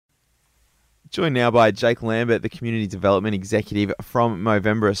Joined now by Jake Lambert, the Community Development Executive from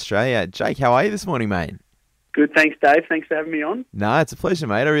Movember Australia. Jake, how are you this morning, mate? Good, thanks, Dave. Thanks for having me on. No, it's a pleasure,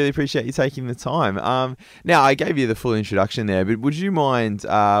 mate. I really appreciate you taking the time. Now, I gave you the full introduction there, but would you mind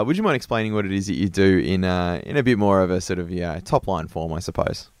explaining what it is that you do in a bit more of a sort of top line form, I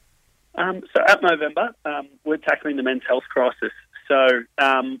suppose? So at Movember, we're tackling the men's health crisis. So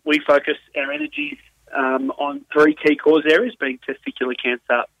we focus our energies on three key cause areas, being testicular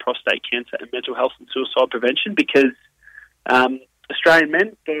cancer, prostate cancer, and mental health and suicide prevention, because Australian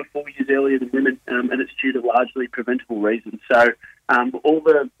men die 4 years earlier than women, and it's due to largely preventable reasons. So all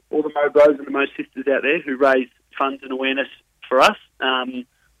the Mo Bros and the Mo Sisters out there who raise funds and awareness for us,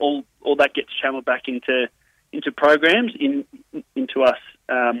 all that gets channeled back into programs, into us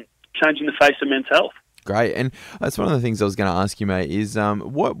changing the face of men's health. Great, and that's one of the things I was going to ask you, mate, is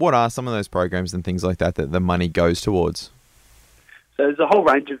what are some of those programs and things like that the money goes towards? So there's a whole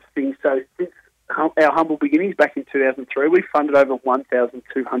range of things. So since our humble beginnings back in 2003, we funded over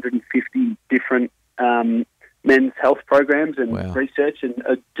 1,250 different men's health programs and research, and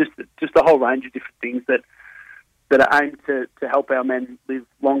just a whole range of different things that are aimed to help our men live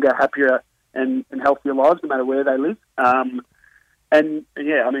longer, happier, and healthier lives, no matter where they live. And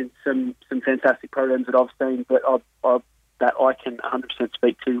yeah, I mean, some fantastic programs that I've seen that I can 100%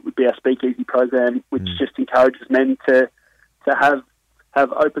 speak to would be our Speakeasy program, which just encourages men to have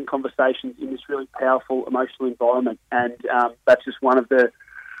open conversations in this really powerful emotional environment, and that's just one of the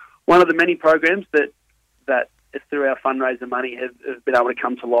many programs that through our fundraiser money has been able to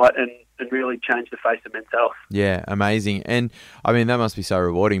come to light and really change the face of men's health. Yeah, amazing. And I mean, that must be so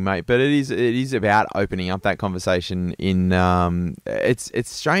rewarding, mate. But it is about opening up that conversation in it's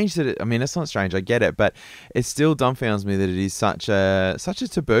strange that it's not strange, I get it, but it still dumbfounds me that it is such a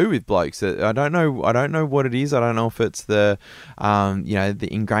taboo with blokes. That I don't know what it is. I don't know if it's the the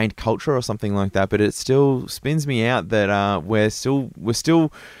ingrained culture or something like that, but it still spins me out that we're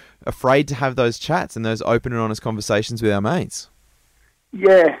still afraid to have those chats and those open and honest conversations with our mates.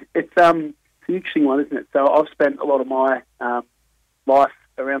 Yeah, it's an interesting one, isn't it? So I've spent a lot of my life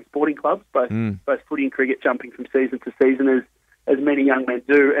around sporting clubs, both footy and cricket, jumping from season to season, as many young men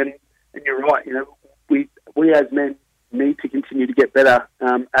do. And you're right, we as men need to continue to get better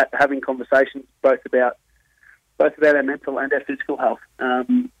at having conversations both about our mental and our physical health.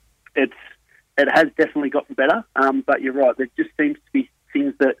 It has definitely gotten better, but you're right. There just seems to be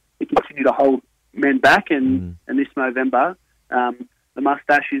things that continue to hold men back, and this November, the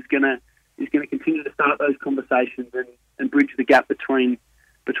Moustache is going to continue to start those conversations and bridge the gap between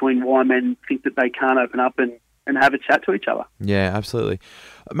why men think that they can't open up and have a chat to each other. Yeah, absolutely,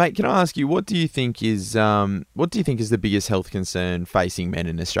 mate. Can I ask you, what do you think is the biggest health concern facing men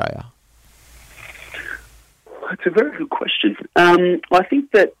in Australia? It's a very good question. I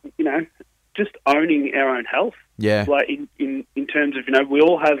think that just owning our own health. Yeah. Like in terms of, we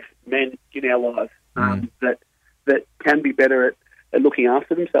all have men in our lives that can be better at looking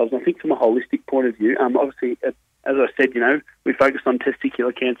after themselves. And I think from a holistic point of view, obviously, as I said, we focus on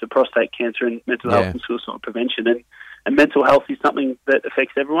testicular cancer, prostate cancer, and mental health and suicide prevention. And mental health is something that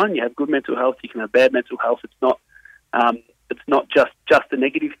affects everyone. You have good mental health, you can have bad mental health. It's not just a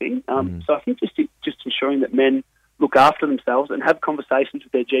negative thing. So I think just ensuring that men look after themselves and have conversations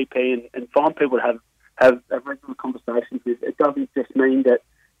with their GP and find people to have regular conversations with. It doesn't just mean that,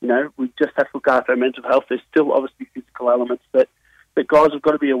 we just have to look after our mental health. There's still obviously physical elements that guys have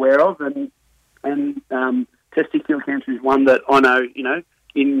got to be aware of, and testicular cancer is one that I know,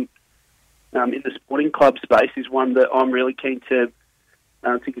 in the sporting club space is one that I'm really keen to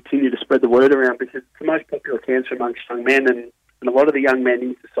continue to spread the word around, because it's the most popular cancer amongst young men, and a lot of the young men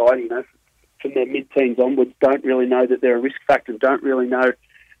in society, from their mid-teens onwards, don't really know that they're a risk factor, don't really know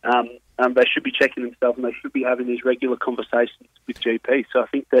they should be checking themselves, and they should be having these regular conversations with GP. So I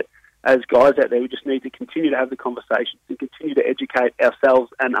think that as guys out there, we just need to continue to have the conversations and continue to educate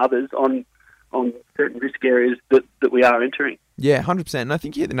ourselves and others on certain risk areas that we are entering. Yeah, 100%. And I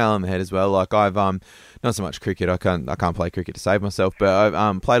think you hit the nail on the head as well. Like, I've not so much cricket. I can't play cricket to save myself, but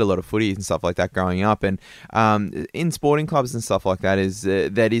I've played a lot of footy and stuff like that growing up. And in sporting clubs and stuff like that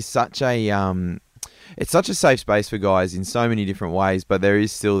is such a it's such a safe space for guys in so many different ways. But there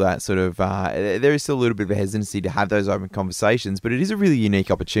is still that sort of there is still a little bit of a hesitancy to have those open conversations. But it is a really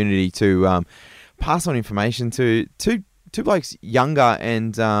unique opportunity to pass on information to blokes younger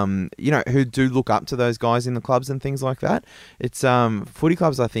and, who do look up to those guys in the clubs and things like that. It's footy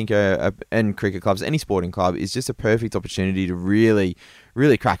clubs, I think, and cricket clubs, any sporting club, is just a perfect opportunity to really,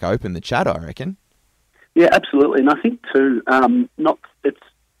 really crack open the chat, I reckon. Yeah, absolutely. And I think, too, it's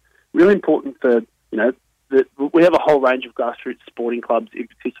really important for, that we have a whole range of grassroots sporting clubs in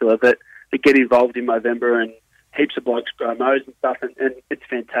particular that get involved in Movember, and heaps of blokes grow mows and stuff, and it's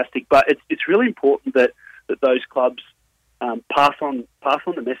fantastic. But it's really important that those clubs pass on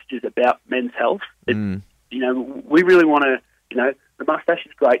the messages about men's health. We really want to, the mustache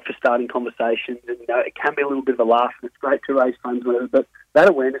is great for starting conversations, and it can be a little bit of a laugh, and it's great to raise funds, whatever. But that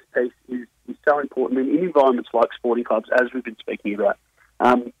awareness piece is so important, and in environments like sporting clubs, as we've been speaking about,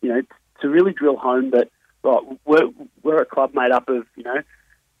 to really drill home that we're a club made up of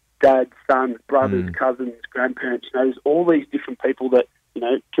dads, sons, brothers, cousins, grandparents. There's all these different people that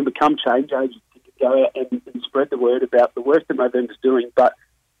can become change agents to go out and spread the word about the work that Movember's doing. But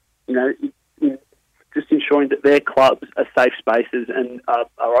just ensuring that their clubs are safe spaces and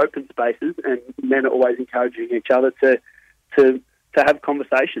are open spaces, and men are always encouraging each other to have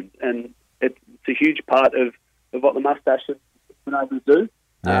conversations. And it's a huge part of what the mustache has been able to do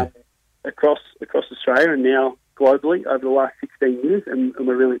across Australia and now globally over the last 16 years. And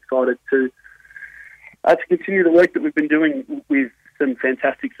we're really excited to continue the work that we've been doing with some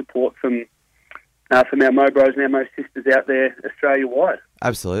fantastic support from our Mo Bros and our Mo Sisters out there Australia-wide.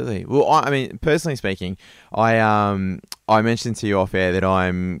 Absolutely. Well, I mean, personally speaking, I mentioned to you off air that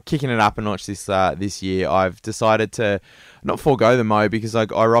I'm kicking it up a notch this year. I've decided to not forego the Mo because I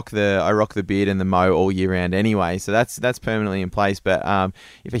rock the beard and the Mo all year round anyway. So that's permanently in place. But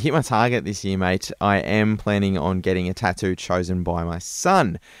if I hit my target this year, mate, I am planning on getting a tattoo chosen by my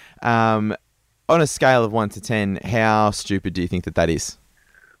son. On a scale of 1 to 10, how stupid do you think that is?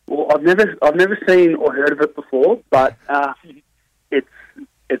 Well, I've never seen or heard of it before, but it's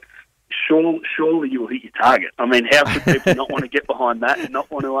surely you'll hit your target. I mean, how could people not want to get behind that and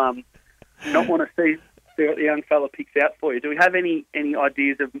not want to see what the young fella picks out for you? Do we have any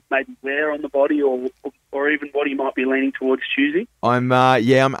ideas of maybe where on the body or even what he might be leaning towards choosing? I'm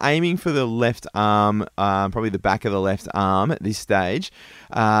aiming for the left arm, probably the back of the left arm at this stage.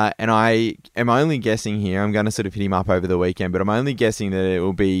 And I am only guessing here, I'm going to sort of hit him up over the weekend, but I'm only guessing that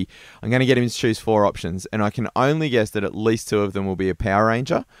I'm going to get him to choose 4 options, and I can only guess that at least 2 of them will be a Power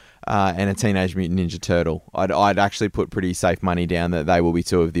Ranger and a Teenage Mutant Ninja Turtle. I'd actually put pretty safe money down that they will be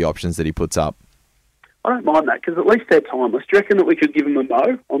 2 of the options that he puts up. I don't mind that, because at least they're timeless. Do you reckon that we could give him a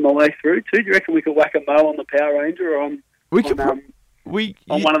Mo on the way through too? Do you reckon we could whack a Mo on the Power Ranger or on one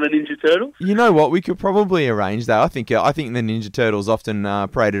of the Ninja Turtles? You know what? We could probably arrange that. I think the Ninja Turtles often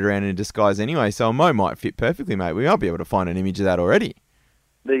paraded around in disguise anyway, so a Mo might fit perfectly, mate. We might be able to find an image of that already.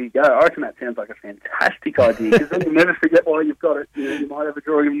 There you go. I reckon that sounds like a fantastic idea, because then you'll never forget why you've got it. You might have a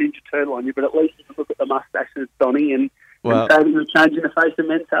drawing of a Ninja Turtle on you, but at least you can look at the mustache and it's Donnie and say that you're changing the face of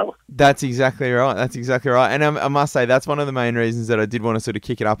men's health. That's exactly right. And I must say, that's one of the main reasons that I did want to sort of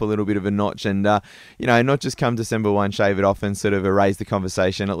kick it up a little bit of a notch and, not just come December 1, shave it off and sort of erase the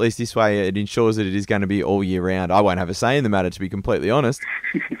conversation. At least this way it ensures that it is going to be all year round. I won't have a say in the matter, to be completely honest.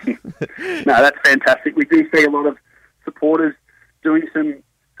 No, that's fantastic. We do see a lot of supporters doing some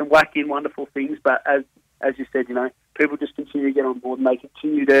wacky and wonderful things, but as you said, people just continue to get on board and they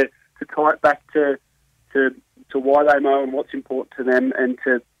continue to tie it back to why they mow and what's important to them, and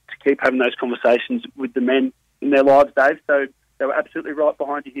to keep having those conversations with the men in their lives, Dave. So they were absolutely right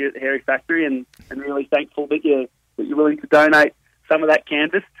behind you here at the Hairy Factory, and really thankful that you're willing to donate some of that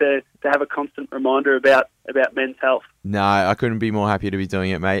canvas to have a constant reminder about men's health. No, I couldn't be more happy to be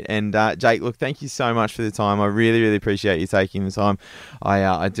doing it, mate. And Jake, look, thank you so much for the time. I really, really appreciate you taking the time.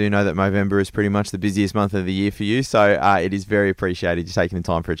 I do know that Movember is pretty much the busiest month of the year for you, so it is very appreciated you taking the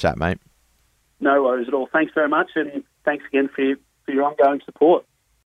time for a chat, mate. No worries at all. Thanks very much, and thanks again for your ongoing support.